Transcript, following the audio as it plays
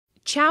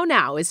Chow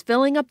Now is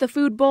filling up the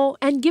food bowl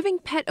and giving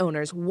pet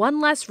owners one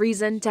less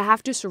reason to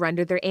have to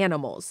surrender their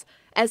animals.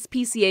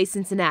 SPCA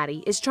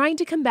Cincinnati is trying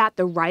to combat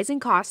the rising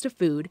cost of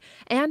food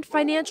and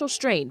financial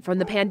strain from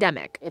the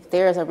pandemic. If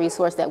there is a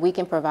resource that we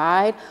can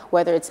provide,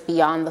 whether it's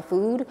beyond the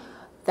food,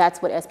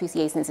 that's what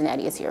SPCA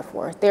Cincinnati is here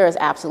for. There is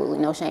absolutely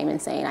no shame in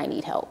saying I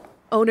need help.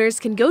 Owners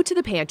can go to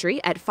the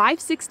pantry at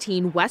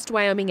 516 West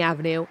Wyoming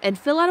Avenue and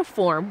fill out a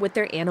form with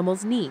their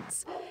animal's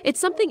needs. It's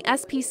something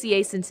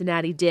SPCA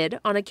Cincinnati did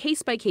on a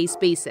case-by-case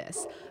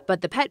basis,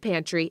 but the Pet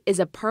Pantry is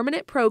a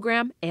permanent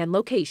program and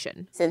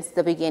location. Since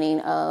the beginning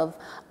of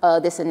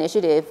this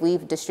initiative,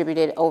 we've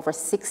distributed over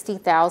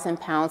 60,000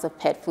 pounds of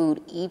pet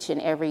food each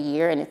and every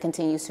year, and it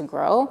continues to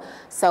grow.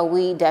 So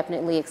we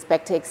definitely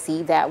expect to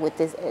exceed that with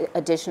this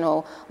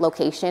additional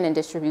location and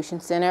distribution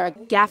center.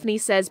 Gaffney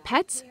says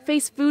pets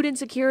face food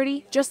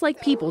insecurity just like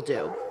people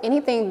do.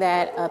 Anything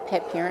that a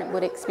pet parent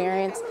would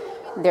experience,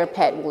 their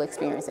pet will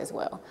experience as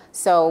well.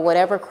 So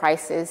whatever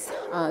crisis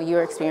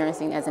you're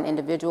experiencing as an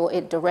individual,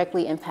 it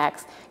directly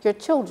impacts your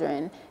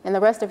children and the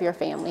rest of your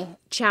family.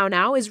 Chow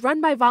Now is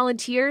run by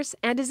volunteers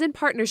and is in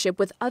partnership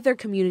with other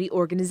community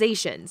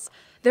organizations.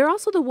 They're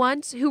also the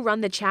ones who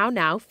run the Chow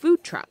Now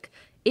food truck.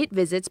 It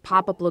visits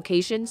pop-up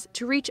locations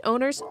to reach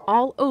owners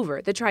all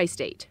over the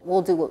tri-state.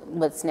 We'll do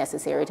what's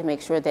necessary to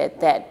make sure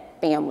that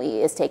that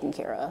family is taken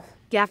care of.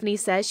 Gaffney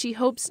says she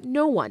hopes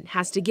no one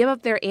has to give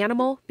up their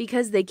animal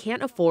because they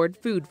can't afford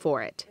food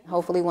for it.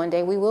 Hopefully one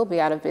day we will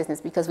be out of business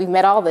because we've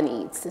met all the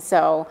needs.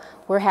 So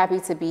we're happy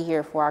to be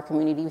here for our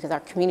community because our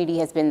community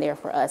has been there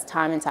for us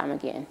time and time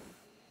again.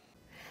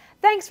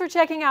 Thanks for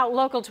checking out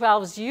Local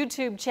 12's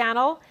YouTube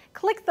channel.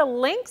 Click the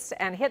links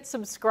and hit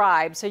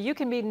subscribe so you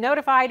can be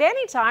notified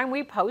anytime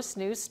we post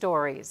new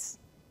stories.